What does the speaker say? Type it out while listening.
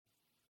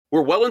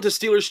We're well into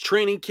Steelers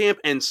training camp,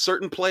 and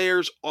certain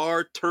players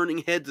are turning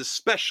heads,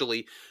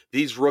 especially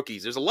these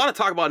rookies. There's a lot of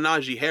talk about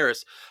Najee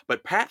Harris,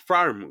 but Pat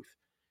Freiermuth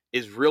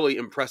is really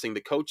impressing the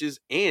coaches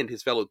and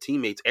his fellow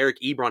teammates. Eric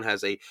Ebron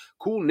has a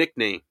cool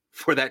nickname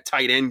for that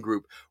tight end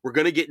group. We're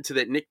going to get into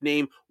that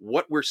nickname,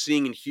 what we're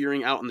seeing and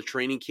hearing out in the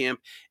training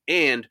camp,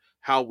 and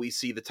how we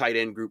see the tight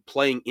end group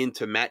playing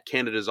into Matt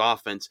Canada's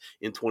offense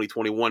in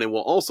 2021. And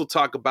we'll also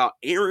talk about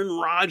Aaron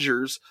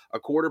Rodgers, a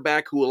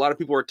quarterback who a lot of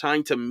people are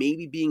tying to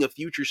maybe being a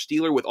future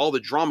Steeler with all the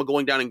drama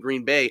going down in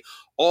Green Bay,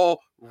 all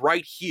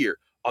right here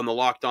on the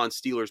Locked On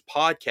Steelers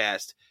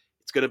podcast.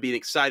 It's going to be an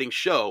exciting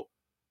show,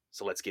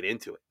 so let's get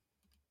into it.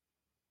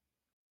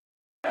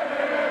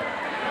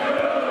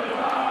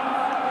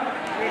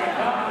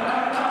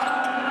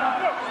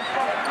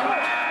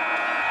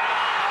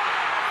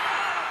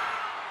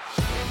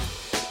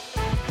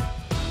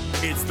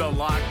 It's the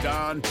Locked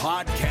On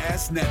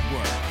Podcast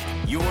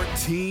Network, your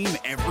team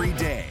every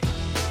day.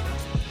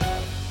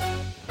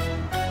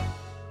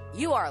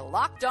 You are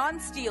Locked On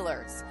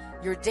Steelers,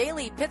 your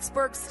daily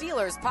Pittsburgh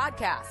Steelers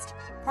podcast,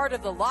 part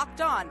of the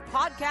Locked On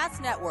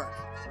Podcast Network,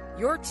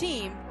 your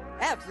team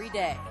every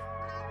day.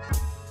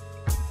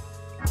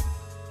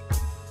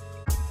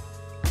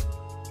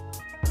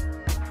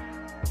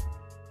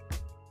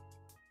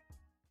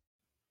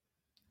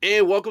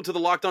 And welcome to the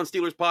Locked On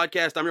Steelers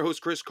podcast. I'm your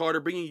host, Chris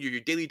Carter, bringing you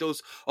your daily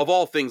dose of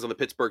all things on the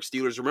Pittsburgh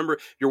Steelers. Remember,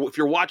 if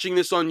you're watching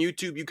this on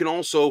YouTube, you can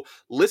also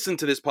listen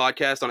to this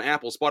podcast on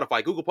Apple,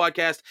 Spotify, Google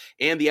Podcast,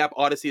 and the app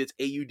Odyssey. It's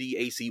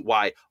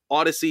AUDACY,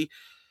 Odyssey.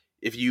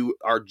 If you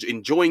are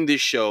enjoying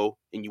this show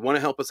and you want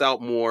to help us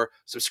out more,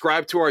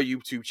 subscribe to our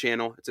YouTube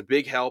channel. It's a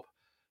big help.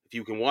 If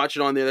you can watch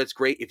it on there, that's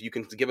great. If you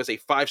can give us a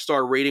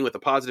 5-star rating with a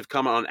positive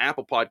comment on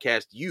Apple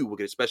Podcast, you will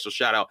get a special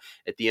shout out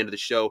at the end of the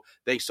show.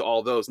 Thanks to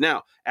all those.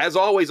 Now, as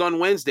always on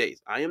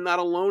Wednesdays, I am not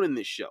alone in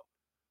this show.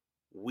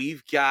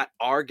 We've got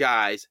our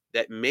guys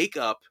that make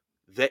up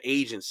the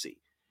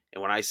agency.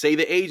 And when I say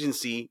the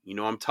agency, you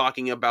know I'm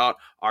talking about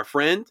our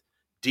friend,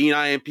 Dean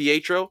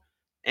Iampietro,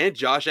 and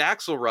Josh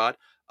Axelrod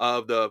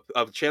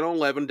of Channel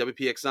 11,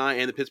 WPXI,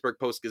 and the Pittsburgh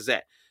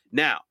Post-Gazette.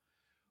 Now,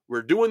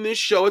 we're doing this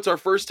show. It's our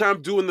first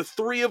time doing the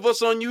three of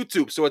us on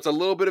YouTube, so it's a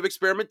little bit of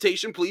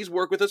experimentation. Please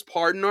work with us.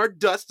 Pardon our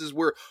dust as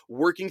we're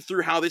working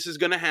through how this is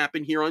going to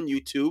happen here on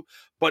YouTube,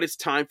 but it's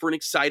time for an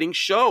exciting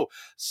show.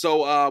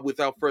 So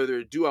without further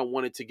ado, I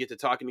wanted to get to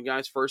talking to you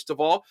guys. First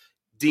of all,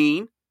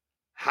 Dean,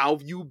 how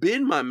have you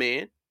been, my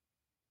man?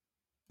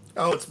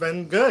 Oh, it's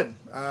been good.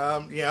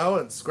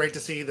 It's great to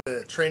see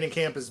the training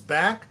camp is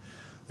back.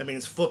 That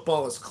means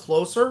football is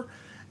closer.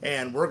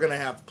 And we're going to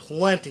have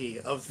plenty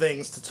of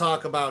things to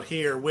talk about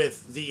here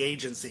with the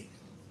agency.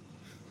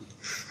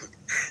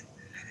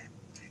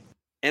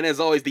 And as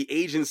always, the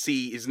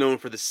agency is known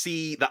for the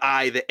C, the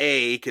I, the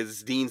A,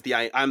 because Dean's the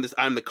I. I'm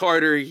the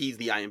Carter. He's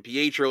the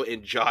Iampietro,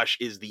 and Josh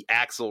is the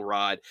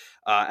Axelrod.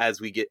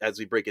 As we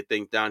break it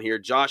things down here,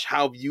 Josh,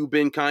 how have you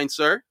been, kind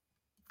sir?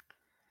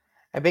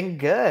 I've been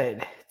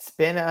good. It's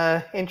been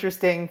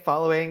interesting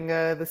following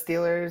the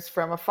Steelers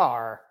from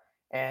afar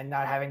and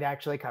not having to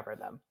actually cover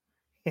them.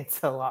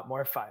 It's a lot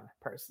more fun,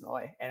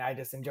 personally, and I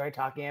just enjoy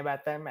talking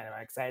about them, and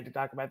I'm excited to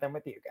talk about them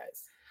with you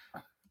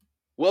guys.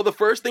 Well, the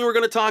first thing we're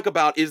going to talk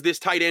about is this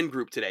tight end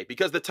group today,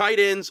 because the tight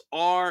ends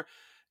are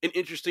an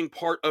interesting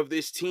part of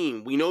this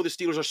team. We know the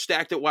Steelers are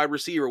stacked at wide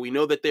receiver. We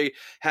know that they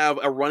have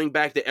a running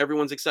back that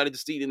everyone's excited to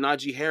see in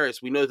Najee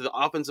Harris. We know that the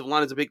offensive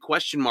line is a big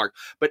question mark,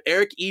 but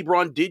Eric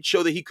Ebron did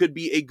show that he could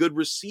be a good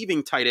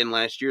receiving tight end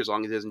last year, as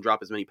long as he doesn't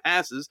drop as many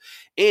passes,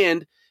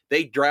 and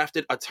they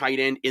drafted a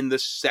tight end in the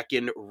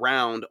second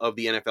round of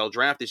the NFL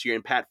draft this year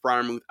in Pat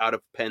Freiermuth out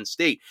of Penn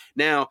State.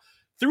 Now,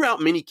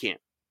 throughout minicamp,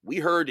 we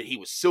heard that he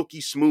was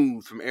silky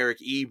smooth from Eric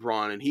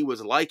Ebron, and he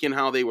was liking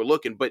how they were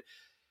looking. But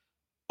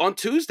on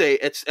Tuesday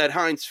at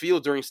Heinz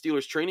Field during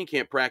Steelers training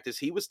camp practice,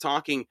 he was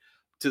talking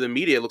to the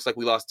media. It looks like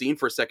we lost Dean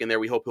for a second there.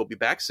 We hope he'll be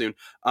back soon.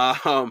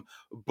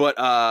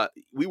 But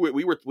we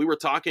were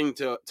talking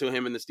to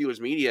him in the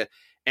Steelers media,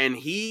 and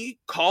he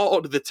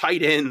called the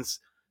tight ends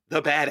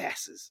the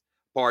badasses.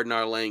 Pardon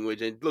our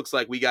language. And it looks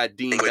like we got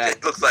Dean back.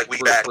 It looks like we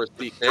back. We're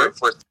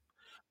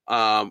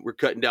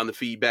cutting down the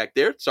feedback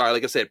there. Sorry,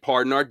 like I said,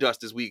 pardon our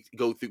dust as we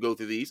go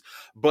through these.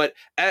 But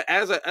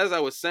as I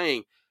was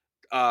saying,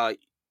 Eric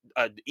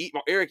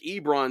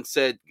Ebron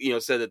said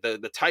that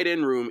the tight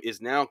end room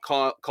is now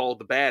called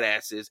the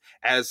badasses,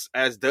 as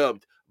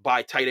dubbed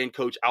by tight end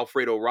coach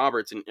Alfredo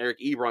Roberts. And Eric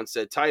Ebron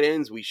said, tight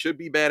ends, we should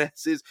be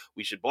badasses,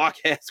 we should block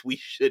ass, we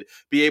should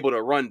be able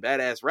to run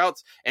badass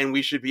routes, and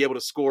we should be able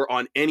to score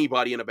on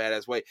anybody in a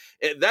badass way.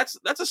 That's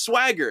a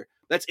swagger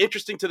that's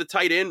interesting to the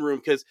tight end room,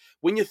 because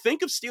when you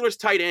think of Steelers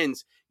tight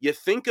ends, you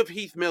think of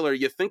Heath Miller,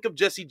 you think of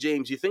Jesse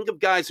James, you think of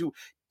guys who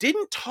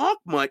didn't talk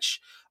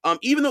much,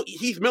 even though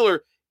Heath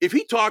Miller, if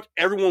he talked,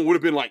 everyone would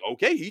have been like,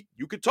 okay, Heath,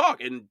 you could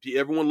talk. And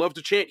everyone loved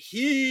to chant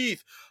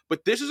Heath.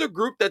 But this is a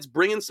group that's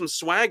bringing some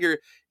swagger.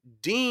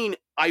 Dean,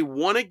 I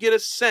want to get a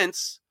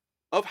sense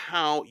of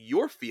how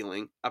you're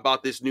feeling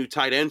about this new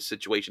tight end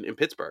situation in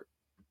Pittsburgh.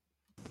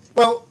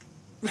 Well,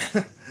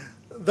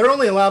 they're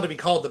only allowed to be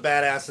called the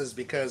Badasses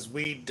because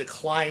we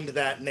declined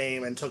that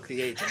name and took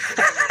the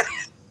agency.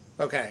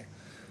 Okay.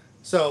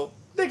 So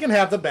they can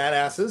have the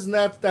Badasses, and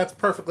that's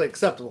perfectly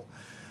acceptable.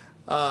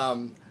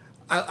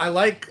 I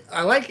like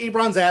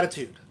Ebron's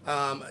attitude.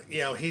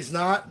 He's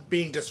not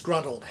being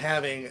disgruntled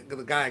having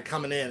the guy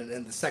coming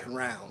in the second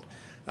round.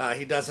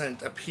 He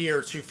doesn't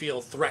appear to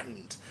feel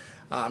threatened.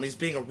 He's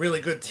being a really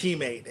good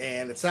teammate,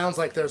 and it sounds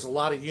like there's a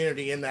lot of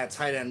unity in that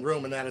tight end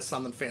room, and that is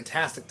something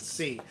fantastic to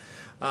see.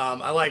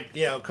 I like,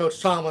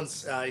 Coach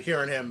Tomlin's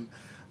hearing him.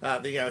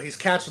 He's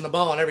catching the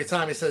ball, and every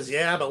time he says,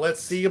 "Yeah, but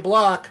let's see you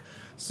block."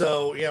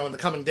 So, in the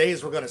coming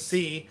days, we're going to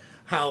see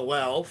how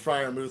well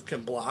Freiermuth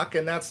can block,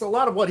 and that's a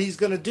lot of what he's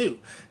going to do.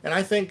 And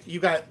I think you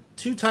got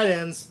two tight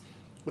ends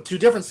with two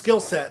different skill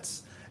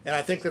sets, and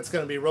I think that's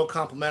going to be real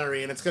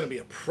complimentary, and it's going to be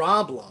a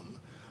problem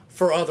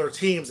for other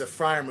teams if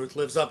Freiermuth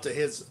lives up to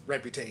his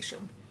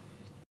reputation.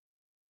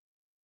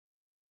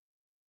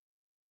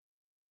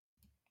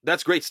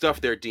 That's great stuff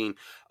there, Dean.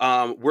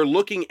 We're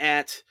looking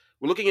at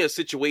a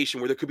situation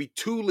where there could be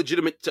two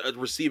legitimate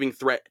receiving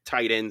threat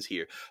tight ends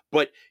here.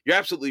 But you're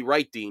absolutely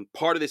right, Dean.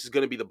 Part of this is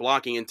going to be the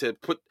blocking. And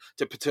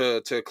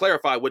to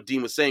clarify what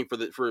Dean was saying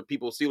for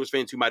people, Steelers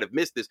fans who might have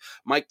missed this,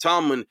 Mike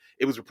Tomlin,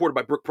 it was reported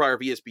by Brooke Pryor of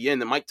ESPN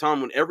that Mike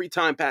Tomlin, every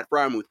time Pat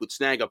Freiermuth would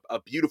snag a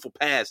beautiful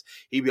pass,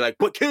 he'd be like,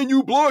 "But can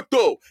you block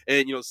though?"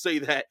 And say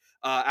that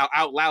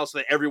out loud so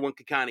that everyone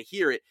could kind of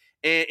hear it.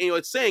 And,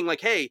 it's saying like,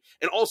 hey,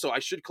 and also I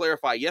should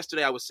clarify,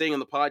 yesterday I was saying on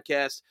the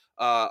podcast,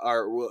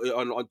 or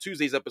on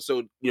Tuesday's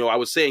episode, I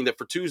was saying that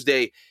for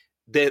Tuesday,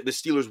 the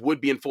Steelers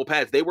would be in full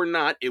pads. They were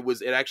not.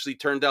 It actually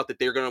turned out that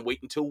they're going to wait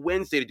until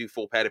Wednesday to do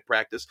full padded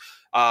practice,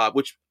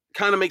 which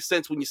kind of makes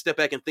sense when you step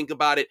back and think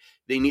about it.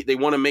 They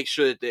want to make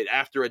sure that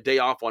after a day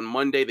off on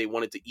Monday, they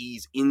wanted to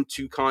ease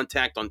into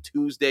contact on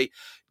Tuesday.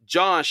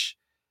 Josh,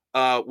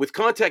 with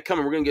contact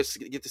coming, we're going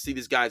to get to see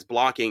these guys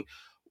blocking.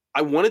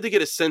 I wanted to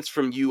get a sense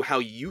from you how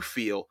you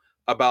feel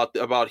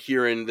about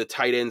hearing the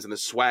tight ends and the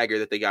swagger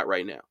that they got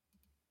right now.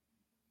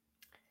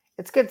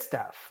 It's good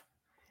stuff.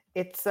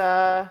 It's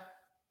I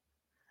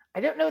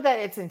don't know that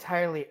it's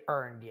entirely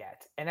earned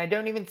yet, and I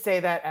don't even say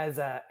that as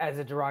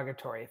a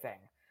derogatory thing.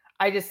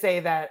 I just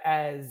say that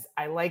as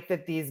I like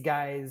that these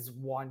guys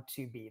want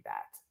to be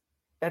that.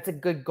 That's a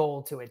good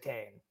goal to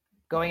attain.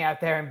 Going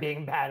out there and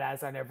being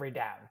badass on every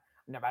down,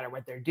 no matter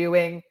what they're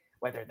doing,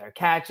 whether they're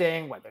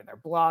catching, whether they're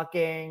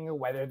blocking,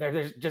 whether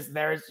there's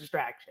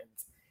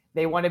distractions.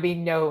 They want to be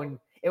known.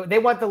 They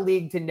want the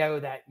league to know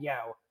that,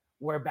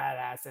 we're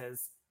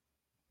badasses.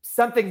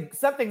 Something's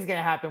going to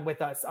happen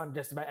with us on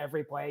just about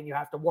every play, and you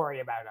have to worry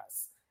about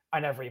us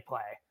on every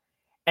play.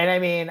 And I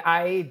mean,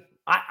 I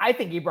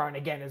think Ebron,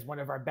 again, is one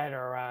of our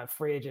better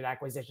free agent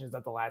acquisitions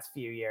of the last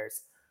few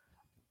years.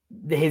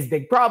 His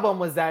big problem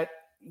was that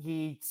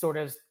he sort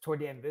of, toward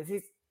the end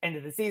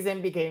of the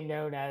season, became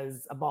known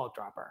as a ball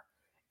dropper.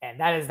 And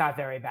that is not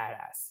very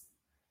badass.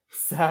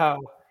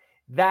 So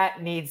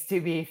that needs to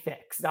be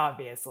fixed,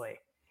 obviously.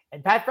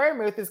 And Pat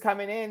Freiermuth is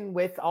coming in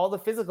with all the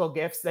physical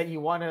gifts that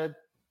you want an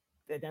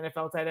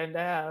NFL tight end to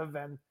have.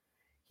 And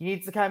he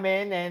needs to come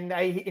in. And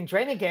in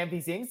training camp,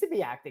 he seems to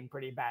be acting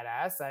pretty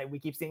badass. We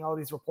keep seeing all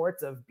these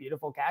reports of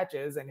beautiful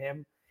catches and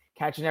him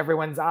catching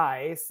everyone's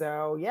eye.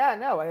 So,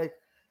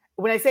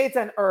 when I say it's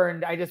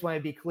unearned, I just want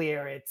to be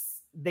clear.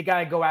 They got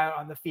to go out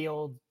on the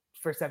field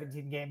for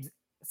 17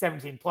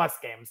 plus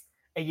games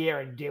a year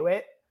and do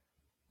it.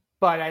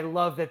 But I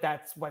love that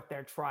that's what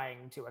they're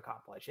trying to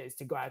accomplish, is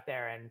to go out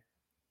there and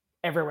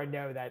everyone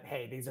know that,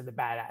 hey, these are the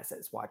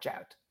badasses. Watch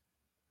out.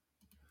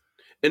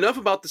 Enough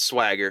about the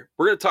swagger.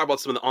 We're going to talk about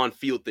some of the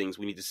on-field things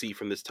we need to see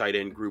from this tight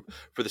end group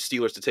for the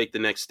Steelers to take the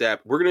next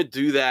step. We're going to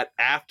do that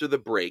after the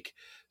break.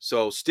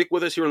 So stick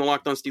with us here on the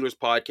Locked On Steelers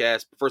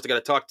podcast. First, I got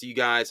to talk to you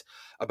guys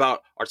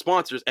about our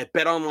sponsors at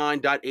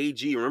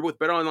betonline.ag. Remember, with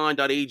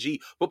betonline.ag,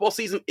 football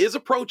season is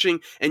approaching,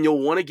 and you'll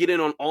want to get in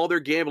on all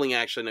their gambling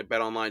action at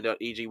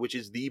betonline.ag, which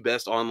is the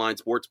best online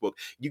sportsbook.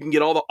 You can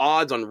get all the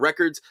odds on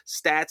records,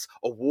 stats,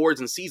 awards,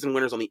 and season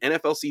winners on the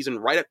NFL season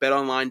right at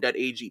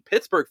betonline.ag.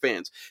 Pittsburgh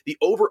fans, the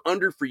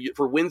over-under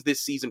for wins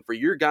this season for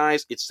your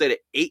guys, it's set at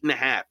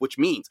 8.5, which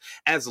means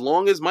as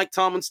long as Mike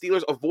Tomlin's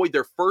Steelers avoid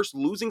their first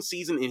losing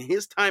season in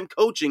his time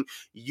coaching,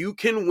 you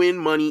can win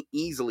money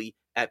easily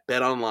at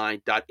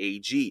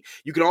betonline.ag.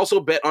 You can also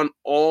bet on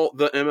all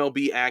the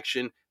MLB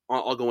action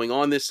all going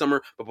on this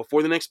summer, but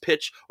before the next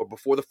pitch or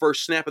before the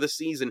first snap of the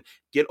season,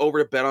 get over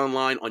to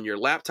BetOnline on your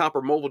laptop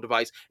or mobile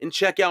device and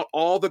check out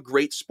all the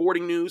great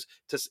sporting news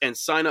and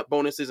sign-up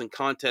bonuses and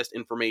contest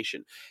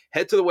information.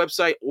 Head to the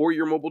website or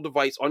your mobile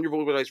device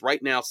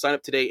right now, sign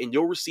up today, and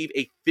you'll receive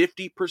a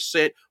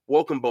 50%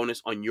 welcome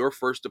bonus on your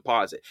first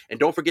deposit. And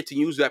don't forget to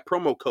use that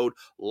promo code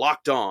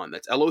LOCKEDON.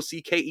 That's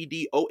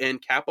LOCKEDON,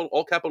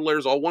 all capital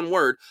letters, all one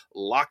word,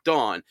 locked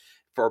on,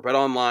 for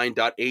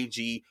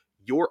betonline.ag,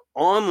 your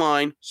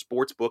online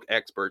sportsbook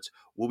experts.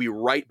 We'll be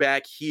right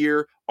back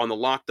here on the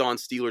Locked On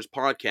Steelers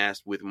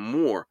podcast with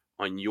more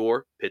on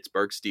your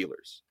Pittsburgh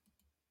Steelers.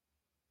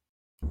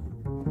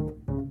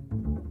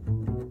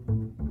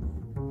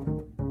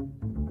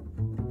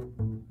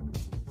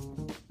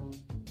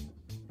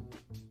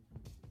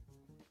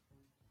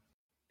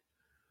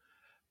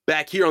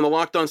 Back here on the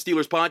Locked On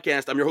Steelers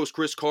podcast, I'm your host,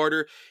 Chris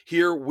Carter,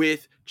 here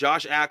with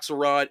Josh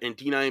Axelrod and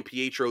D9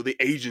 Pietro, the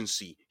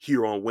agency,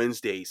 here on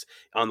Wednesdays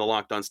on the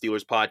Locked On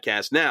Steelers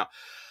podcast. Now,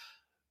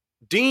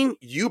 Dean,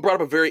 you brought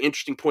up a very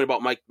interesting point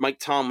about Mike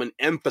Tomlin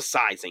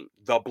emphasizing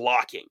the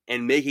blocking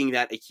and making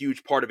that a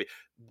huge part of it.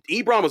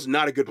 Ebron was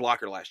not a good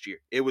blocker last year.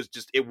 It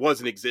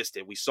wasn't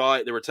existent. We saw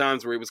it. There were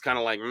times where it was kind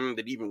of like,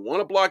 did he even want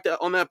to block that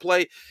on that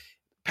play?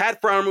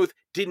 Pat Freiermuth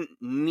didn't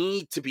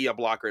need to be a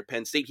blocker at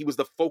Penn State. He was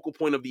the focal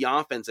point of the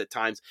offense at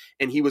times,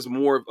 and he was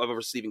more of a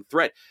receiving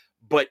threat.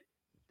 But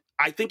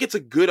I think it's a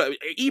good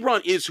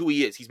Ebron is who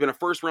he is. He's been a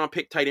first-round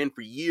pick tight end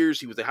for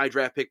years. He was a high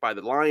draft pick by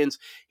the Lions.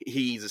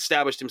 He's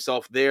established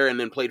himself there and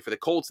then played for the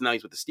Colts, and now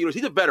he's with the Steelers.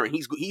 He's a veteran.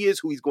 He is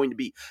who he's going to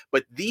be.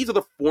 But these are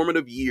the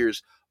formative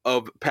years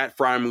of Pat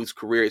Freiermuth's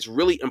career. It's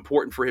really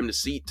important for him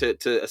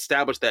to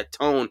establish that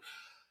tone.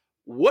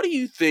 What do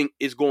you think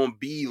is going to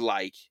be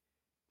like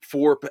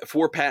for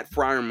Pat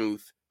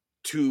Freiermuth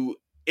to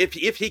if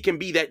he can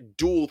be that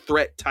dual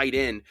threat tight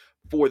end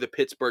for the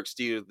Pittsburgh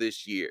Steelers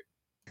this year?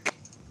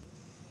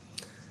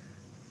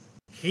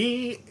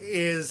 He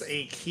is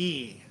a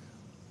key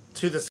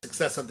to the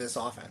success of this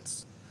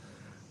offense.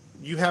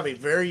 You have a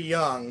very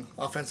young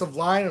offensive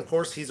line. Of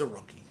course, he's a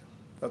rookie.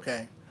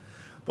 Okay.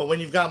 But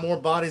when you've got more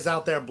bodies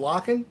out there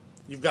blocking,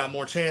 you've got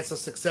more chance of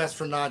success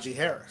for Najee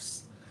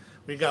Harris.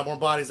 When you've got more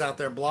bodies out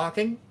there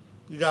blocking,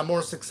 you got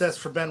more success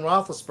for Ben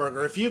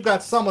Roethlisberger. If you've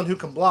got someone who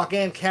can block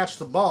and catch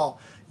the ball,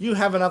 you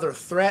have another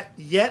threat,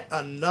 yet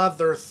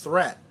another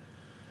threat,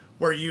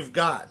 where you've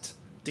got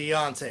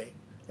Deontay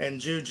and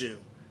Juju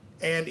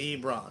and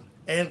Ebron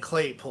and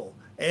Claypool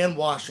and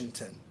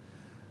Washington.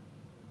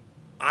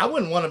 I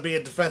wouldn't want to be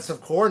a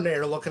defensive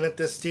coordinator looking at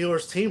this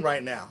Steelers team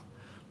right now.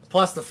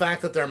 Plus the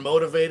fact that they're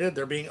motivated,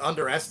 they're being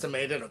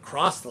underestimated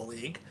across the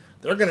league.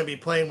 They're going to be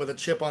playing with a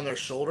chip on their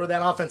shoulder.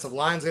 That offensive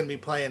line's going to be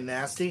playing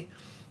nasty.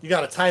 You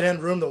got a tight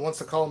end room that wants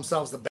to call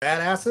themselves the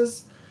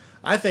badasses.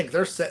 I think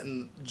they're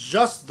setting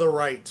just the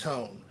right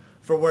tone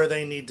for where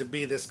they need to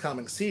be this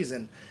coming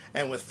season.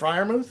 And with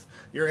Freiermuth,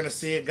 you're going to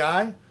see a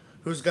guy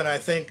who's going to, I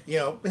think,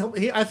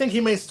 I think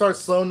he may start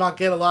slow, not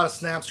get a lot of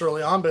snaps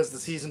early on, but as the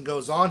season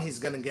goes on, he's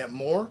going to get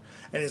more,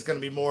 and he's going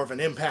to be more of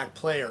an impact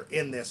player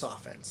in this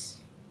offense.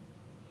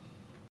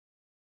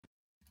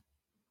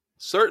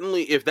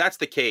 Certainly, if that's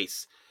the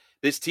case,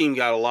 this team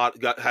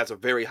has a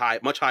very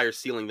much higher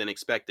ceiling than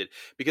expected.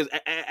 Because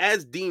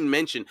as Dean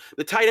mentioned,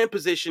 the tight end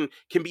position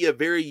can be a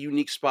very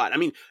unique spot. I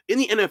mean, in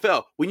the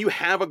NFL, when you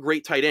have a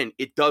great tight end,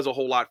 it does a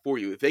whole lot for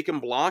you. If they can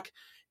block,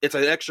 it's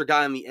an extra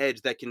guy on the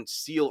edge that can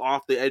seal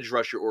off the edge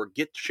rusher or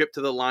get chipped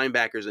to the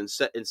linebackers and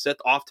set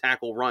off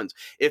tackle runs.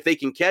 If they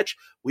can catch,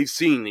 we've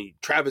seen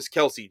Travis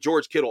Kelce,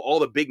 George Kittle, all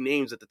the big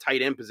names at the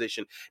tight end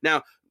position.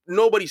 Now,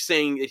 nobody's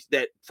saying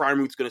that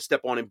Freiermuth's going to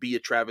step on and be a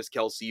Travis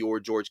Kelce or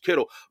George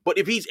Kittle, but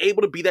if he's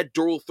able to be that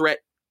dual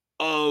threat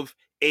of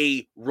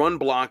a run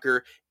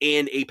blocker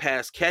and a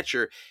pass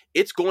catcher,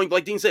 it's going,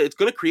 like Dean said, it's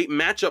going to create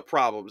matchup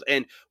problems.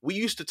 And we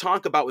used to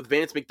talk about with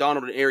Vance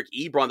McDonald and Eric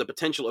Ebron the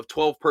potential of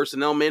 12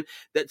 personnel men,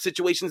 that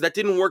situations that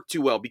didn't work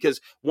too well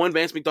because one,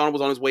 Vance McDonald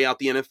was on his way out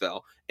the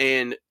NFL,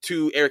 and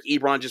two, Eric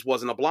Ebron just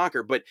wasn't a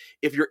blocker. But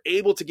if you're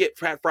able to get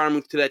Pat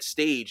Freiermuth to that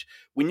stage,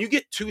 when you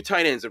get two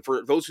tight ends, and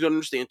for those who don't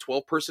understand,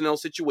 12 personnel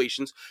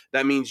situations,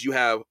 that means you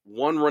have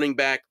one running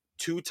back,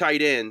 two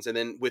tight ends, and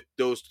then with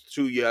those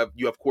two,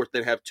 you of course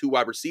then have two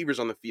wide receivers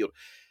on the field.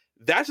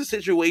 That's a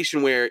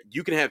situation where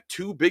you can have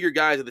two bigger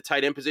guys at the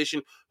tight end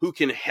position who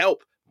can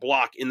help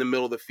block in the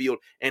middle of the field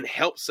and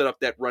help set up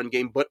that run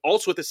game, but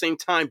also at the same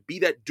time be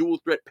that dual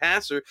threat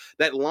passer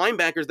that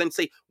linebackers then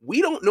say, we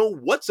don't know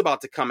what's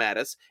about to come at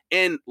us.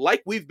 And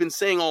like we've been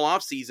saying all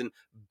offseason,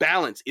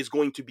 balance is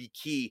going to be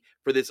key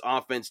for this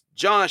offense.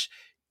 Josh,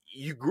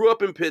 you grew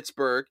up in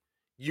Pittsburgh.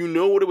 You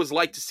know what it was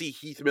like to see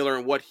Heath Miller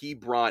and what he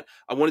brought.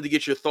 I wanted to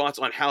get your thoughts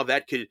on how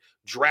that could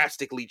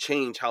drastically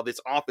change how this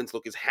offense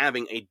is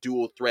having a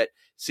dual threat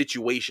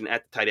situation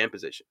at the tight end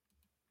position.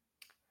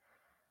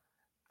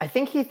 I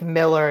think Heath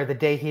Miller, the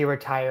day he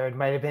retired,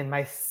 might have been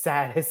my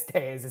saddest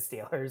day as a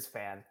Steelers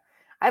fan.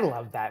 I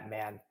love that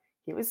man.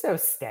 He was so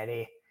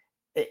steady.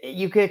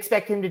 You could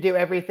expect him to do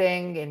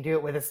everything and do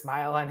it with a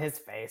smile on his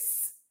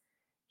face.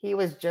 He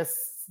was just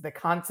the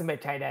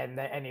consummate tight end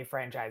that any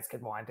franchise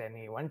could want, and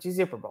he won 2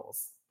 Super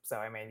Bowls. So,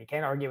 I mean, you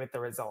can't argue with the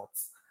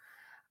results.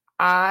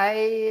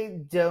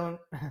 Let's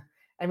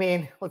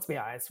be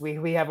honest.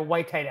 We have a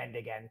white tight end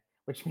again,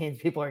 which means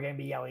people are going to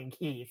be yelling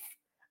Keith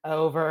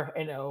over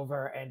and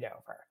over and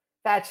over.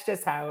 That's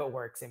just how it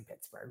works in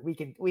Pittsburgh. We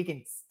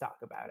can talk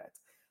about it.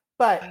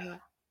 But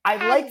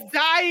I'm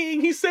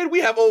dying. He said we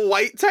have a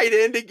white tight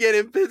end again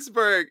in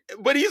Pittsburgh.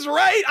 But he's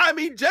right. I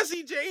mean,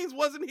 Jesse James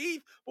wasn't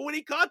Heath, but when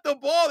he caught the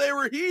ball, they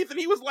were Heath, and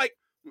he was like,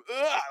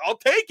 I'll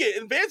take it.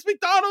 And Vance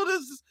McDonald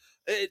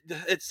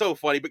it's so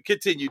funny. But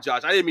continue,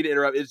 Josh. I didn't mean to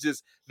interrupt. It's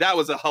just, that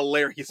was a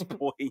hilarious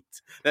point.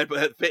 That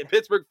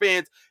Pittsburgh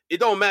fans, it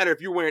don't matter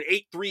if you're wearing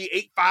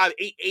 8'3", 8'5",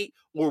 8'8",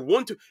 or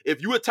 1-2.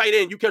 If you a tight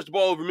end, you catch the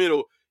ball over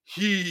middle,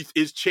 Heath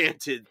is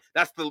chanted.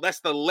 That's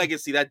the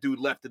legacy that dude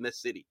left in this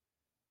city.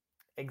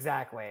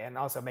 Exactly. And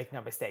also make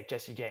no mistake,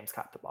 Jesse James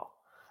caught the ball.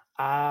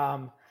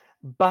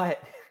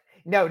 But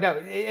no,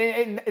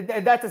 and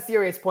that's a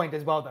serious point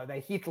as well, though,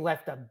 that Heath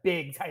left a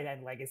big tight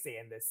end legacy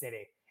in this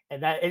city.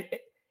 And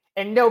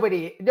and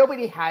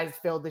nobody has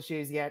filled the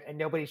shoes yet, and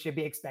nobody should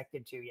be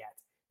expected to yet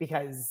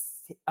because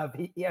of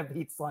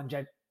Heath's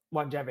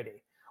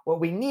longevity. What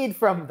we need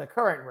from the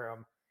current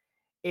room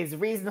is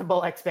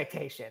reasonable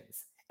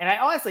expectations. And I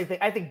honestly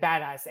think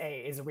badass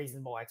A is a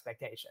reasonable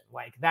expectation.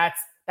 Like that's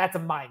a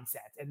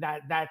mindset, and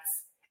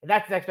that's an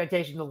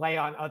expectation to lay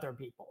on other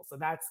people. So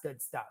that's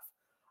good stuff.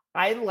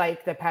 I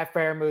like that Pat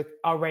Freiermuth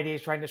already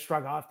is trying to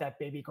shrug off that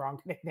Baby Gronk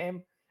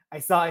nickname. I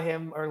saw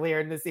him earlier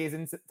in the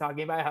season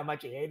talking about how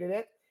much he hated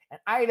it, and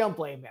I don't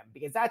blame him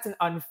because that's an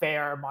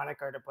unfair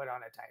moniker to put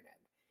on a tight end.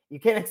 You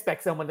can't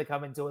expect someone to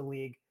come into a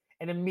league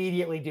and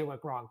immediately do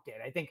what Gronk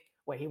did. I think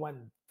he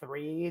won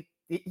 3.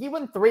 He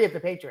won 3 of the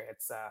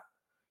Patriots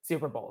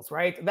Super Bowls,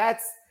 right? Not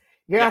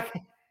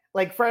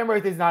like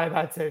Freiermuth is not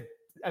about to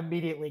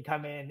immediately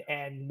come in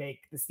and make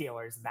the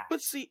Steelers that.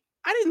 But see,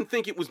 I didn't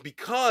think it was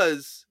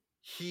because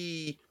of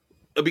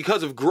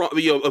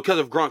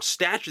Gronk's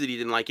stature that he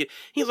didn't like it.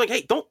 He was like,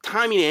 "Hey, don't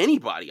tie me to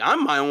anybody.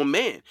 I'm my own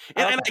man."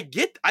 And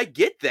I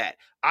get that.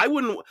 I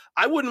wouldn't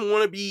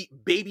want to be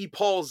baby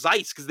Paul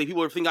Zeitz because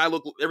people think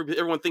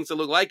everyone thinks I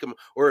look like him,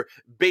 or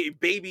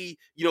baby,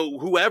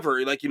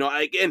 whoever. Like,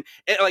 I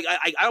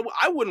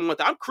wouldn't want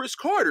that. I'm Chris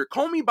Carter.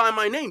 Call me by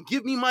my name.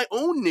 Give me my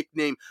own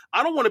nickname.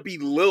 I don't want to be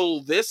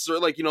Lil this or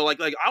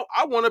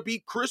I want to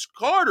be Chris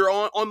Carter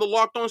on the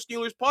Locked On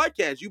Steelers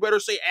podcast. You better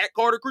say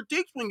 @Carter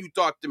Critiques when you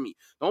talk to me.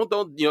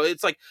 Don't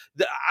it's like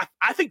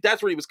I think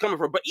that's where he was coming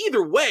from. But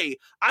either way,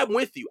 I'm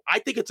with you. I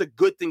think it's a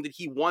good thing that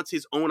he wants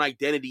his own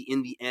identity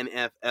in the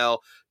NFL,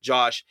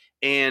 Josh.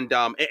 And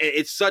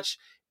it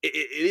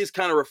is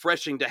kind of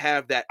refreshing to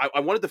have that. I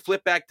wanted to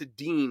flip back to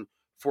Dean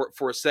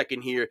for a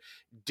second here.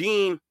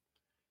 Dean,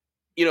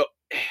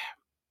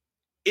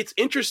 it's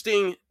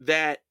interesting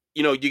that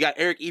you got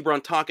Eric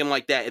Ebron talking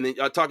like that, and then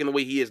talking the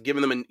way he is,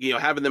 giving them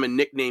having them a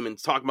nickname and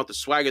talking about the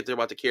swagger they're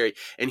about to carry.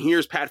 And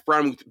here's Pat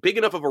Freiermuth, big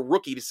enough of a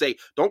rookie to say,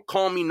 "Don't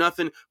call me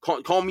nothing.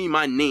 Call me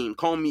my name.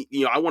 Call me.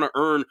 I want to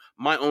earn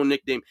my own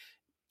nickname."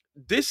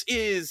 This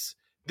is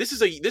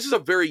a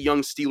very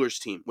young Steelers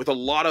team with a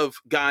lot of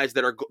guys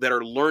that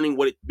are learning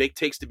what it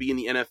takes to be in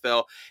the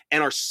NFL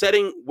and are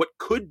setting what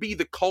could be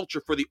the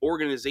culture for the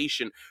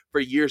organization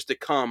for years to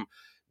come.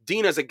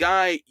 Dean, as a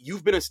guy,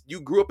 you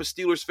grew up a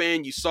Steelers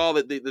fan. You saw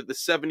the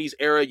 70s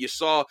era. You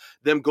saw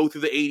them go through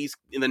the 80s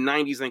and the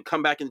 90s and then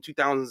come back in the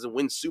 2000s and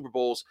win Super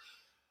Bowls.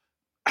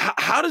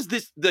 How does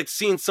this,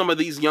 seeing some of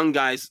these young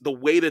guys, the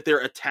way that they're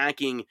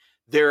attacking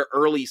their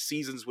early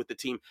seasons with the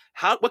team,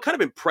 what kind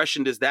of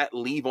impression does that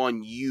leave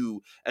on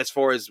you as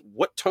far as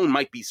what tone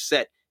might be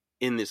set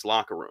in this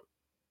locker room?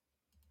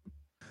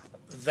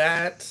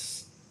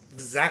 That's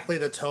exactly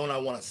the tone I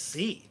want to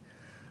see.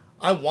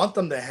 I want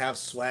them to have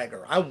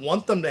swagger. I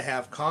want them to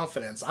have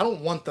confidence. I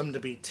don't want them to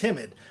be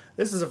timid.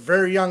 This is a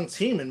very young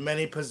team in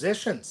many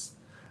positions.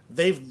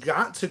 They've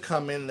got to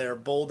come in there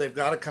bold. They've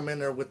got to come in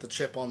there with the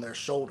chip on their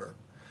shoulder.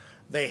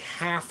 They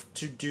have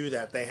to do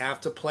that. They have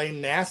to play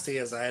nasty,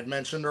 as I had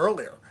mentioned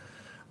earlier.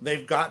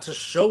 They've got to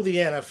show the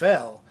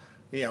NFL,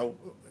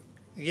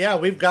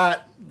 we've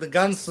got the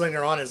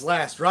gunslinger on his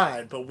last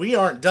ride, but we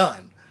aren't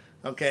done.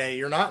 Okay,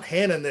 you're not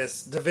handing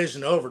this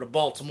division over to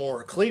Baltimore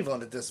or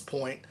Cleveland at this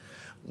point.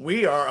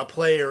 We are a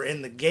player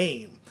in the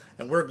game,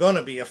 and we're going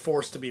to be a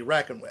force to be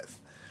reckoned with.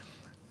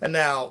 And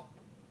now,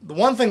 the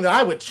one thing that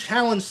I would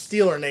challenge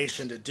Steeler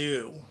Nation to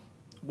do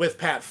with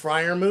Pat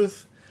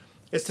Freiermuth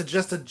is to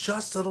just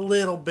adjust it a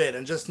little bit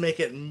and just make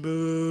it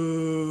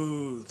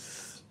smooth.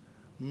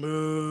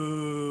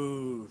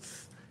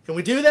 Can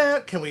we do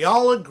that? Can we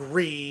all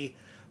agree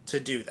to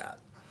do that?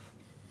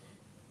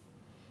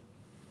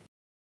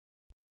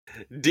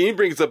 Dean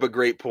brings up a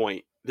great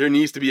point. There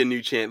needs to be a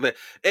new chant.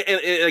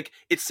 And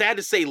it's sad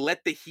to say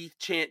let the Heath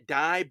chant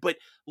die, but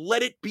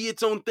let it be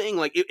its own thing.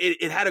 Like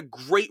it had a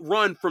great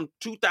run from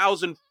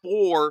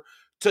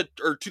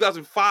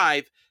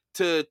 2005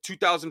 to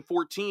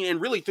 2014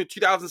 and really to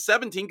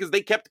 2017 because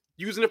they kept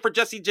using it for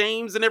Jesse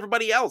James and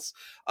everybody else.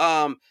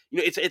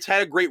 It's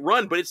had a great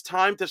run, but it's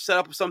time to set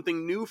up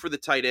something new for the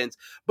tight ends.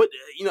 But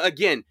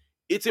again,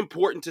 it's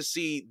important to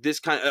see this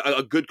kind of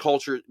a good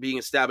culture being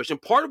established. And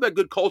part of that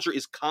good culture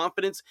is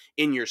confidence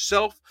in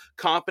yourself,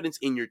 confidence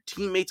in your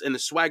teammates, and the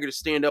swagger to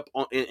stand up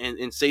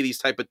and say these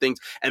type of things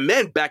and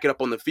then back it up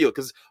on the field.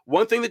 Because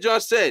one thing that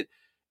Josh said,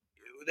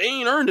 they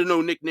ain't earned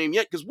no nickname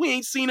yet because we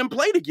ain't seen them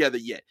play together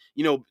yet.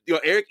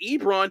 Eric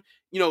Ebron,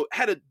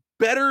 had a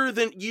better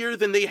year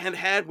than they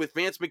had with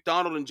Vance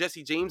McDonald and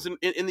Jesse James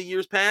in the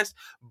years past,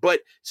 but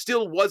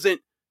still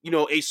wasn't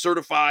a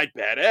certified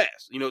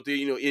badass, in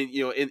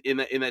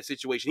that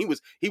situation.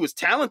 He was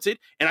talented,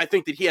 and I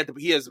think that he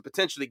has the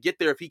potential to get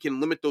there if he can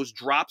limit those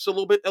drops a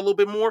little bit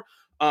more.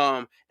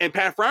 And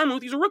Pat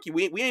Freiermuth, he's a rookie.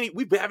 We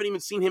haven't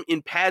even seen him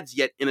in pads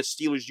yet in a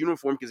Steelers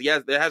uniform because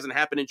that hasn't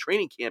happened in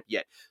training camp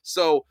yet.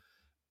 So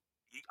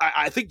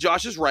I think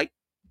Josh is right.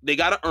 They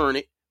got to earn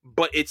it,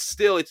 but it's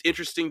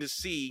interesting to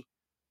see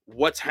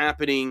what's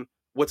happening.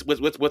 What's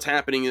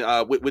happening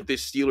with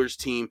this Steelers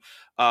team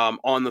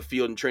on the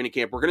field in training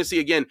camp. We're going to see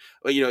again.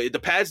 The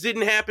pads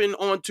didn't happen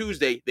on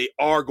Tuesday; they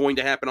are going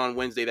to happen on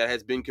Wednesday. That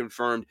has been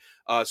confirmed.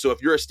 So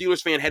if you're a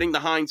Steelers fan heading to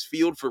Heinz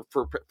Field for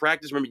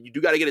practice, remember you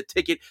do got to get a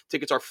ticket.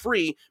 Tickets are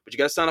free, but you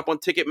got to sign up on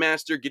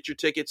Ticketmaster, get your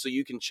ticket so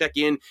you can check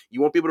in. You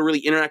won't be able to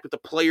really interact with the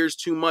players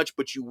too much,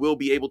 but you will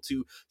be able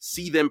to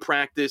see them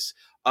practice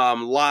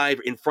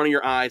live in front of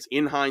your eyes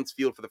in Heinz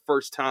Field for the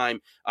first time.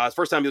 It's the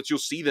first time that you'll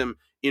see them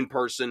in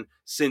person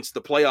since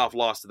the playoff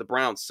loss to the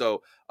Browns.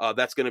 So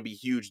that's going to be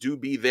huge. Do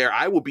be there.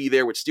 I will be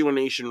there with Steeler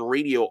Nation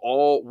Radio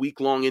all week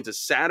long into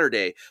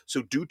Saturday.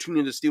 So do tune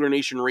into Steeler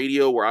Nation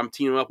Radio, where I'm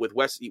teaming up with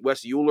Wes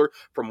Euler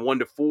from 1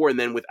 to 4, and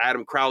then with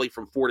Adam Crowley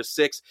from 4 to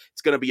 6.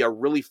 It's going to be a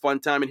really fun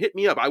time. And hit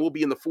me up. I will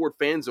be in the Ford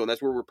Fan Zone.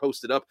 That's where we're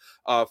posted up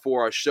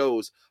for our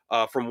shows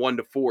from 1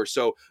 to 4.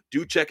 So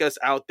do check us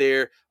out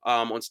there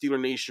on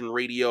Steeler Nation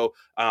Radio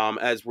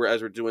as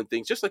we're doing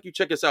things, just like you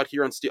check us out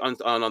here on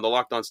the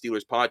Locked On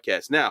Steelers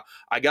podcast. Now,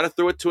 I got to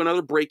throw it to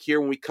another break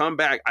here. When we come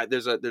back,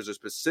 there's a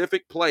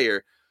specific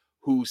player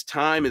whose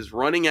time is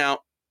running out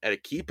at a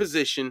key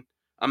position.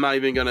 I'm not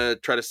even going to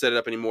try to set it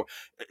up anymore.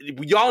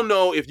 Y'all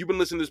know, if you've been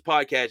listening to this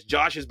podcast,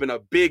 Josh has been a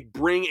big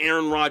bring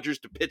Aaron Rodgers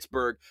to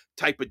Pittsburgh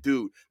type of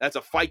dude. That's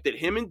a fight that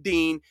him and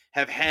Dean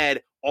have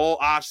had all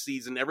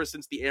offseason, ever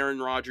since the Aaron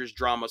Rodgers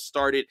drama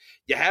started.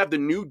 You have the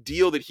new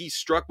deal that he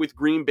struck with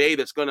Green Bay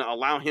that's going to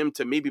allow him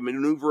to maybe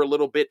maneuver a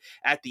little bit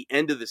at the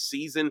end of the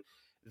season.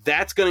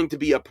 That's going to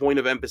be a point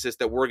of emphasis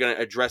that we're going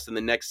to address in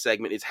the next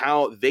segment, is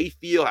how they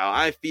feel, how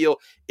I feel,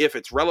 if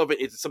it's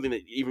relevant, is it something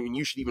that even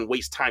you should even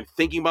waste time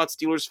thinking about,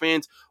 Steelers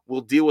fans.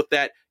 We'll deal with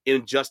that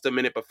in just a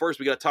minute. But first,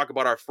 we got to talk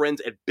about our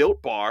friends at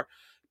Built Bar,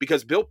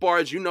 because Built Bar,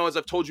 as you know, as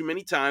I've told you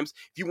many times,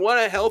 if you want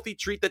a healthy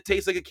treat that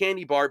tastes like a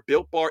candy bar,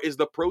 Built Bar is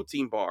the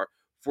protein bar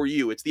for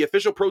you. It's the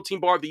official protein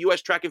bar of the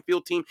U.S. track and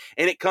field team,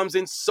 and it comes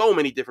in so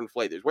many different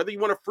flavors. Whether you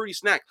want a fruity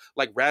snack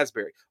like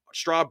raspberry,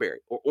 strawberry,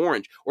 or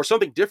orange, or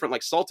something different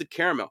like salted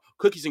caramel,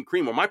 cookies and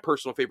cream, or my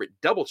personal favorite,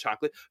 double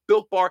chocolate,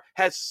 Built Bar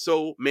has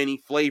so many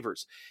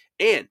flavors.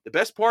 And the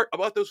best part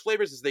about those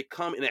flavors is they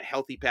come in a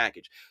healthy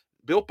package.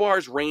 Built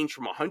Bars range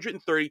from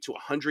 130 to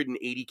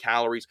 180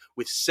 calories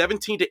with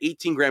 17 to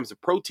 18 grams of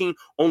protein,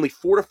 only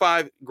 4 to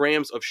 5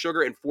 grams of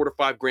sugar, and 4 to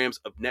 5 grams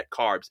of net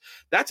carbs.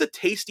 That's a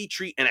tasty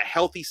treat and a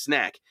healthy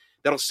snack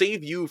that'll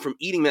save you from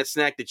eating that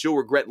snack that you'll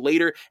regret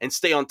later and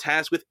stay on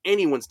task with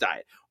anyone's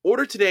diet.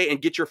 Order today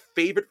and get your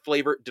favorite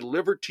flavor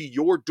delivered to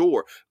your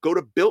door. Go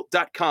to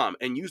Built.com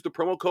and use the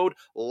promo code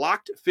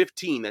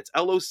LOCKED15. That's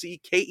LOCKED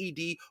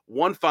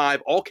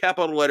 15, all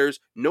capital letters,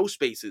 no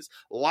spaces,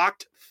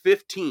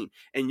 LOCKED15.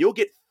 And you'll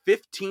get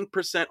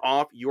 15%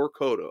 off your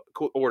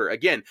order.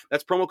 Again,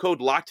 that's promo code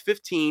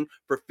LOCKED15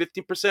 for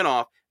 15%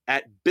 off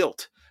at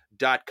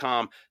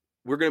Built.com.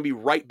 We're going to be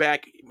right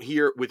back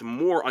here with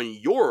more on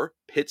your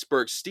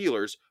Pittsburgh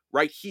Steelers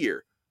right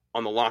here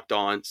on the Locked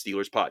On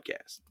Steelers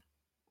podcast.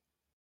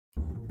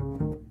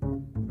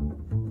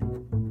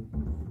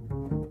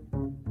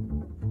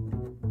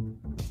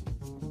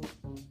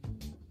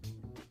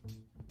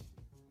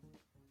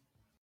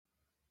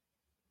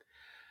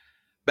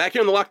 Back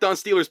here on the Locked On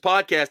Steelers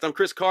podcast, I'm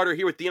Chris Carter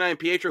here with Dina and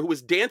Pietro, who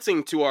was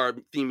dancing to our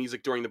theme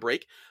music during the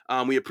break.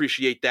 We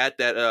appreciate that.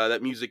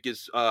 That music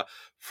is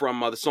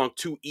from the song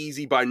 "Too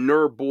Easy" by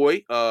Nerd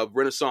Boy of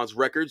Renaissance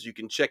Records. You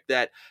can check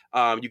that.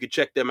 You can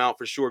check them out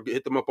for sure.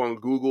 Hit them up on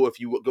Google. If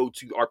you go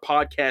to our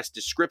podcast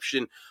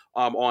description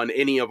on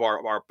any of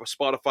our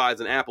Spotify's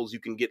and Apples,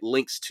 you can get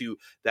links to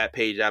that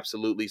page.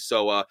 Absolutely.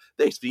 So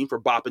thanks, Dean, for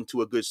bopping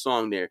to a good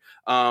song there.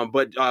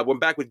 But we're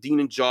back with Dean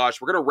and Josh.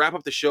 We're going to wrap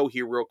up the show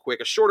here real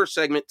quick. A shorter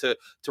segment to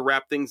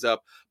wrap things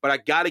up. But I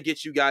got to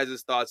get you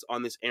guys' thoughts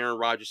on this Aaron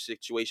Rodgers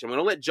situation. I'm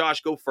going to let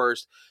Josh go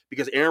first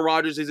because Aaron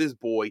Rodgers is his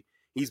boy.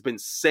 He's been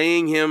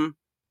saying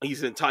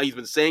he's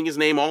been saying his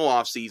name all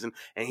offseason,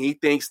 and he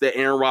thinks that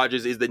Aaron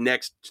Rodgers is the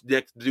next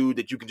dude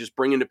that you can just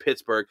bring into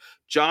Pittsburgh.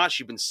 Josh,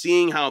 you've been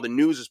seeing how the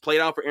news has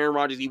played out for Aaron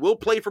Rodgers. He will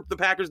play for the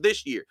Packers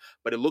this year,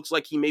 but it looks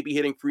like he may be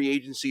hitting free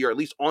agency or at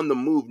least on the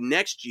move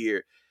next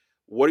year.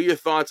 What are your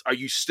thoughts? Are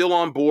you still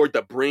on board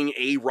to bring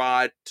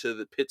A-Rod to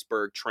the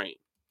Pittsburgh train?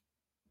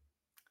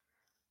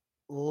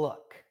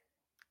 Look,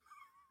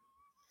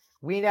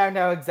 we now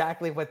know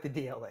exactly what the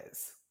deal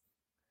is.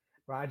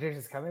 Rodgers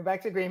is coming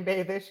back to Green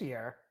Bay this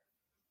year,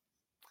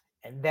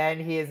 and then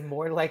he is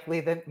more likely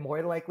than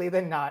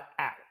not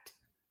out.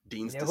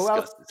 Dean's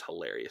disgust is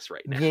hilarious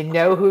right now. You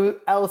know who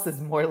else is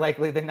more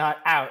likely than not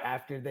out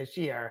after this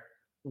year?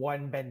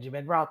 One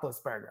Benjamin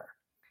Roethlisberger.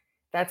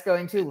 That's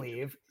going to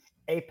leave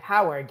a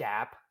power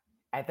gap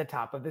at the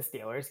top of the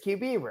Steelers'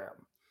 QB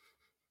room.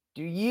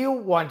 Do you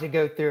want to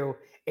go through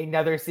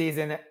another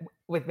season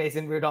with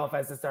Mason Rudolph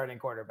as the starting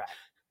quarterback?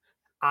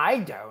 I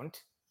don't.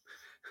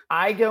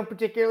 I don't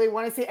particularly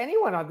want to see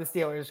anyone on the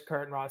Steelers'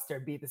 current roster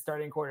be the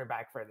starting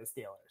quarterback for the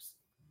Steelers.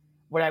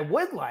 What I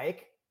would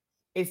like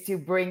is to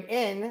bring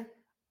in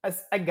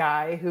a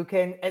guy who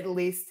can at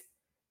least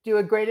do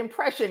a great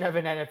impression of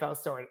an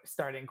NFL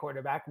starting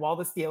quarterback while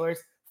the Steelers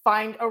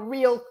find a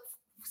real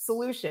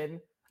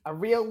solution a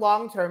real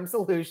long-term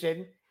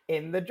solution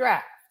in the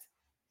draft.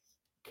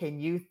 Can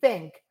you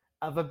think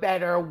of a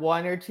better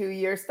 1 or 2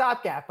 year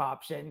stopgap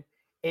option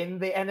in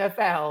the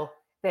NFL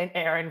than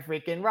Aaron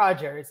freaking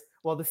Rodgers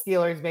while the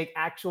Steelers make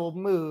actual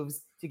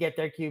moves to get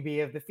their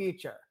QB of the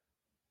future?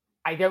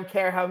 I don't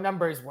care how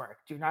numbers work.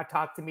 Do not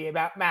talk to me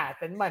about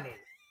math and money.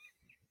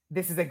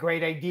 This is a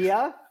great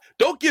idea.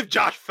 Don't give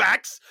Josh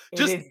facts.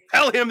 Just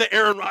tell him that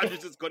Aaron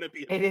Rodgers is going to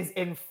be. It is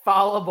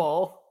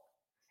infallible.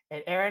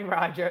 And Aaron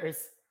Rodgers,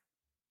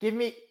 give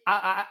me.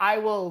 I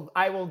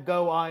will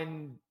go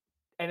on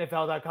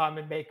NFL.com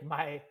and make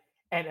my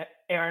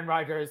Aaron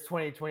Rodgers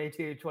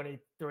 2022-23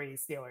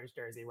 Steelers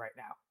jersey right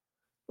now.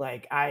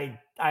 Like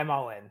I'm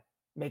all in.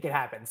 Make it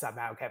happen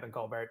somehow, Kevin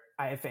Colbert.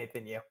 I have faith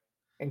in you.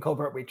 And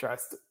Colbert, we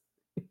trust.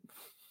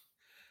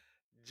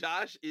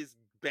 Josh is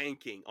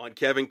banking on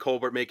Kevin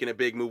Colbert making a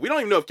big move. We don't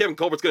even know if Kevin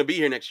Colbert's going to be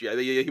here next year.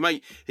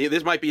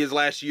 This might be his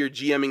last year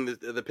GMing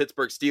the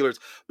Pittsburgh Steelers.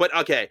 But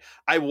okay,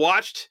 I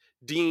watched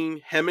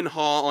Dean hem and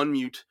haw on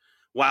mute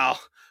while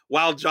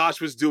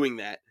Josh was doing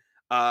that.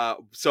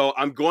 So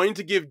I'm going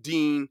to give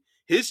Dean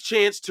his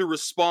chance to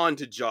respond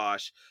to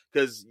Josh,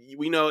 because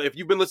we know if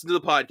you've been listening to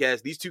the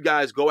podcast, these two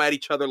guys go at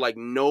each other like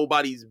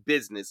nobody's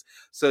business.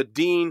 So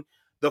Dean,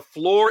 the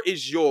floor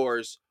is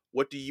yours.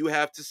 What do you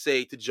have to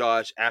say to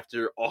Josh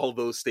after all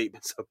those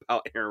statements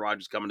about Aaron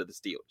Rodgers coming to the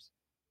Steelers?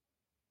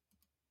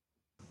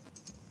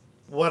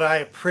 What I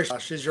appreciate,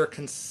 Josh, is your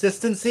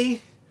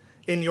consistency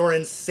in your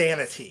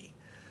insanity.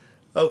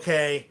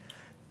 Okay,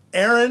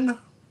 Aaron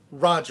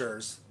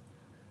Rodgers,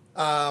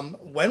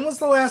 when was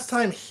the last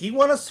time he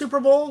won a Super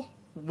Bowl?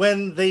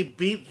 When they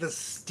beat the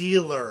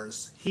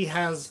Steelers. He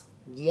has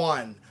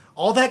won.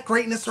 All that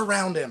greatness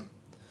around him.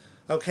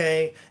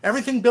 Okay,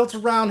 everything built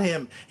around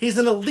him. He's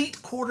an elite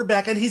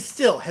quarterback, and he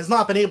still has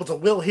not been able to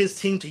will his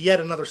team to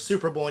yet another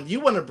Super Bowl. And you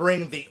want to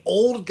bring the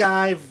old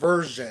guy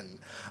version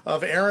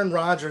of Aaron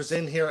Rodgers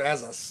in here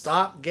as a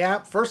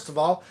stopgap? First of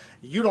all,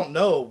 you don't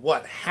know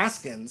what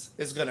Haskins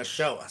is going to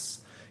show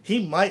us.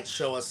 He might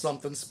show us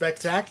something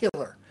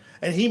spectacular,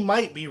 and he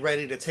might be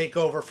ready to take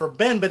over for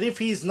Ben. But if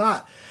he's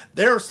not,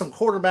 there are some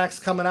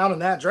quarterbacks coming out in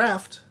that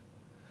draft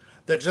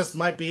that just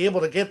might be able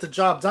to get the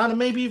job done. And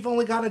maybe you've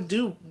only got to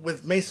do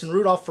with Mason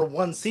Rudolph for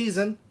one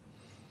season,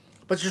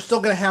 but you're still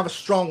going to have a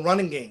strong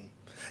running game.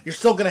 You're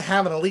still going to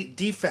have an elite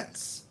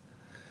defense.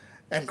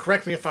 And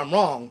correct me if I'm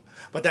wrong,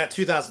 but that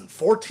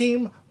 2004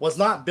 team was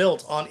not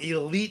built on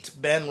elite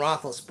Ben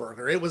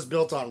Roethlisberger. It was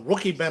built on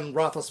rookie Ben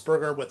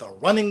Roethlisberger with a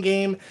running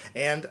game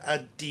and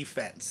a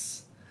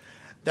defense.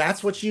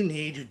 That's what you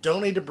need. You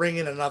don't need to bring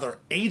in another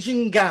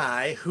aging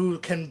guy who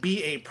can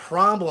be a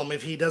problem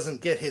if he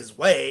doesn't get his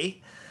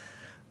way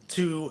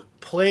to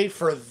play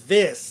for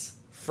this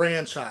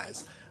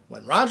franchise.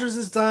 When Rodgers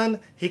is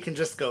done, he can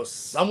just go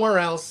somewhere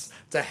else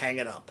to hang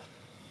it up.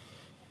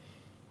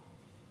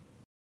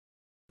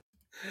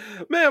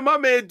 Man, my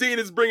man Dean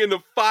is bringing the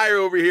fire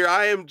over here.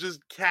 I am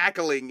just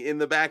cackling in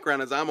the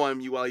background as I'm on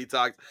mute while he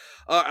talks.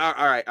 All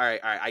right.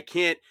 I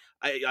can't.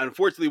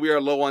 Unfortunately, we are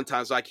low on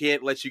time, so I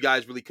can't let you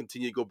guys really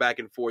continue to go back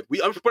and forth.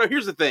 But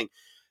here's the thing.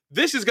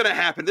 This is going to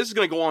happen. This is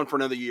going to go on for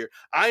another year.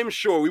 I am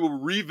sure we will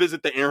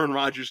revisit the Aaron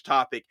Rodgers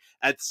topic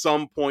at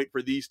some point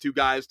for these two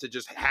guys to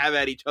just have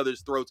at each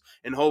other's throats.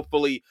 And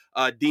hopefully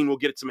Dean will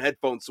get some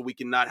headphones so we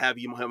can not have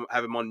him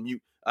on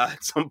mute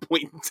at some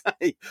point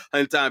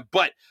in time.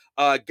 But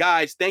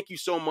guys, thank you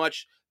so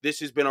much. This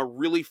has been a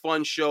really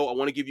fun show. I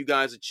want to give you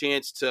guys a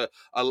chance to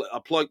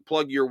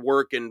plug your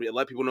work and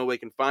let people know they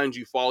can find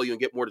you, follow you, and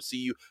get more to see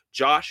you.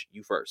 Josh,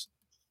 you first.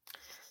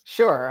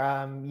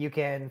 Sure. You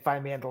can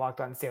find me at the Locked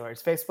On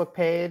Steelers Facebook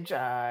page.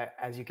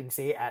 As you can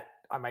see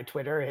on my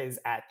Twitter is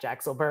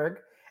 @Jaxelberg.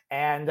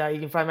 And you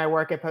can find my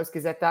work at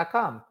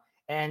postgazette.com.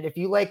 And if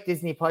you like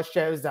Disney Plus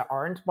shows that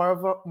aren't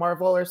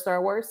Marvel or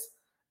Star Wars,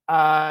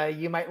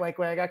 you might like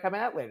what I got coming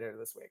out later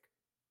this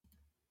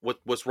week.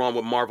 What's wrong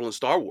with Marvel and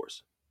Star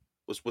Wars?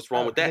 What's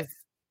wrong with that?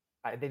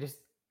 It's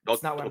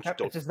just not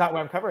what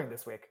I'm covering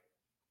this week.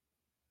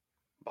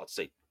 I'm about to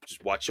say,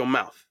 just watch your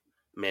mouth.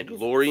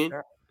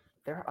 Mandalorian.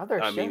 There are other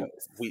shows.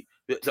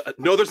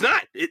 No, there's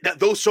not.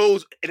 Those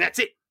shows, and that's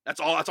it. That's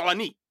all I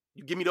need.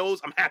 You give me those,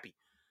 I'm happy.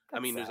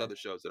 There's other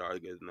shows that are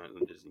good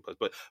on Disney Plus,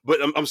 but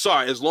I'm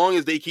sorry. As long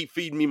as they keep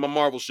feeding me my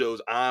Marvel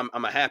shows, I'm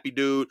a happy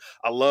dude.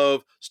 I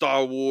love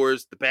Star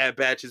Wars. The Bad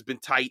Batch has been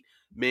tight,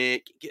 man.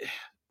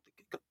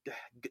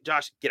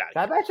 Josh, get out of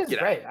here. Bad Batch is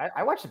great.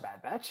 I watched the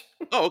Bad Batch.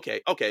 Oh,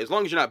 okay. As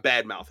long as you're not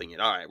bad-mouthing it.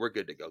 All right, we're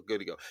good to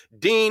go.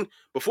 Dean,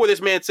 before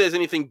this man says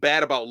anything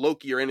bad about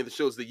Loki or any of the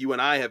shows that you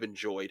and I have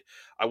enjoyed,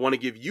 I want to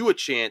give you a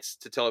chance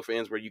to tell our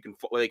fans where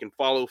they can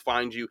follow,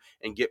 find you,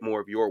 and get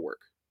more of your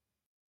work.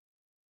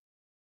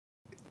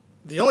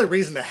 The only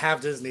reason to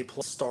have Disney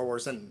Plus, Star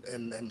Wars, and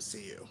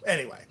MCU.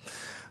 Anyway,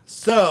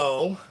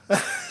 so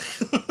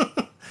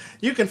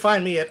you can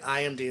find me at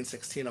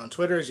IamDean16 on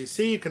Twitter. As you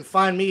see, you can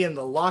find me in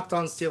the Locked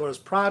On Steelers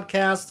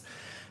podcast.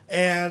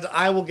 And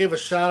I will give a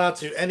shout out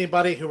to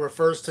anybody who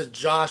refers to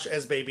Josh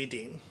as Baby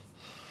Dean.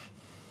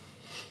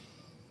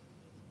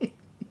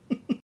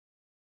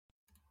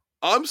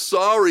 I'm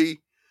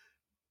sorry.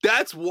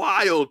 That's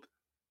wild,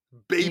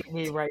 baby. Beat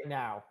me right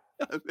now.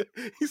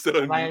 He said,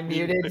 Am I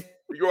unmuted?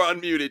 You're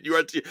unmuted.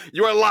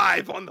 You are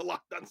live on the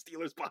Locked On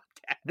Steelers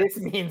podcast. This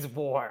means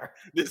war.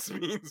 This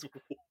means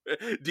war.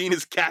 Dean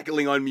is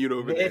cackling on mute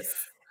over there. This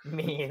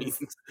means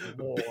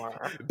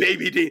war.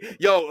 Baby Dean.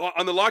 Yo,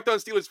 on the Locked On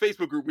Steelers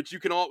Facebook group, which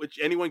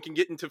anyone can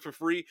get into for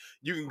free,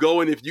 you can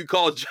go, and if you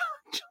call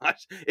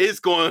Josh, it's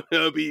going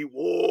to be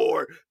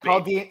war.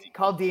 Call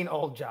Dean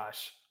old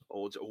Josh.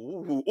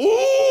 Ooh,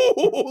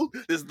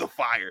 this is the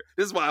fire.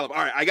 This is wild. All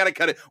right, I gotta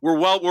cut it. We're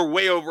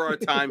way over our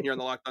time here on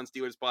the Locked On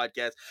Steelers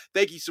podcast.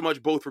 Thank you so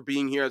much both for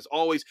being here. As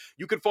always,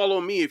 you can follow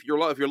me if you're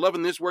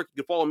loving this work.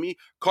 You can follow me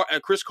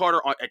at Chris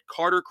Carter at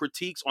Carter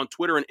Critiques on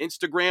Twitter and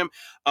Instagram.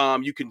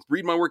 You can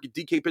read my work at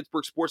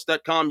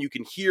dkpittsburghsports.com. You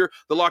can hear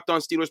the Locked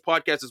On Steelers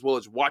podcast as well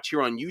as watch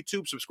here on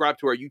YouTube. Subscribe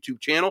to our YouTube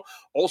channel.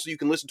 Also, you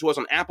can listen to us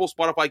on Apple,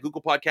 Spotify,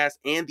 Google Podcasts,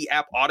 and the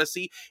app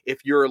Odyssey. If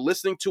you're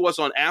listening to us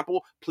on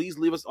Apple, please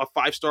leave us a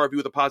 5-star review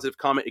with a positive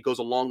comment. It goes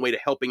a long way to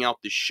helping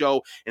out the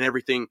show and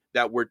everything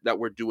that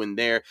we're doing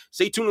there.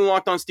 Stay tuned to the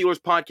Locked On Steelers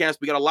podcast.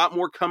 We got a lot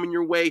more coming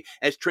your way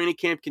as training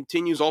camp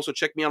continues. Also,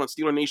 check me out on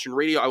Steeler Nation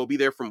Radio. I will be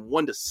there from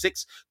 1 to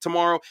 6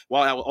 tomorrow,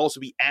 while I will also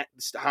be at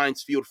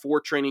Heinz Field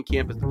for training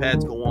camp as the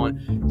pads go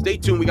on. Stay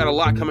tuned. We got a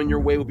lot coming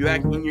your way. We'll be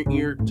back in your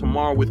ear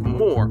tomorrow with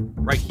more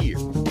right here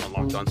on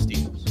Locked On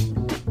Steelers.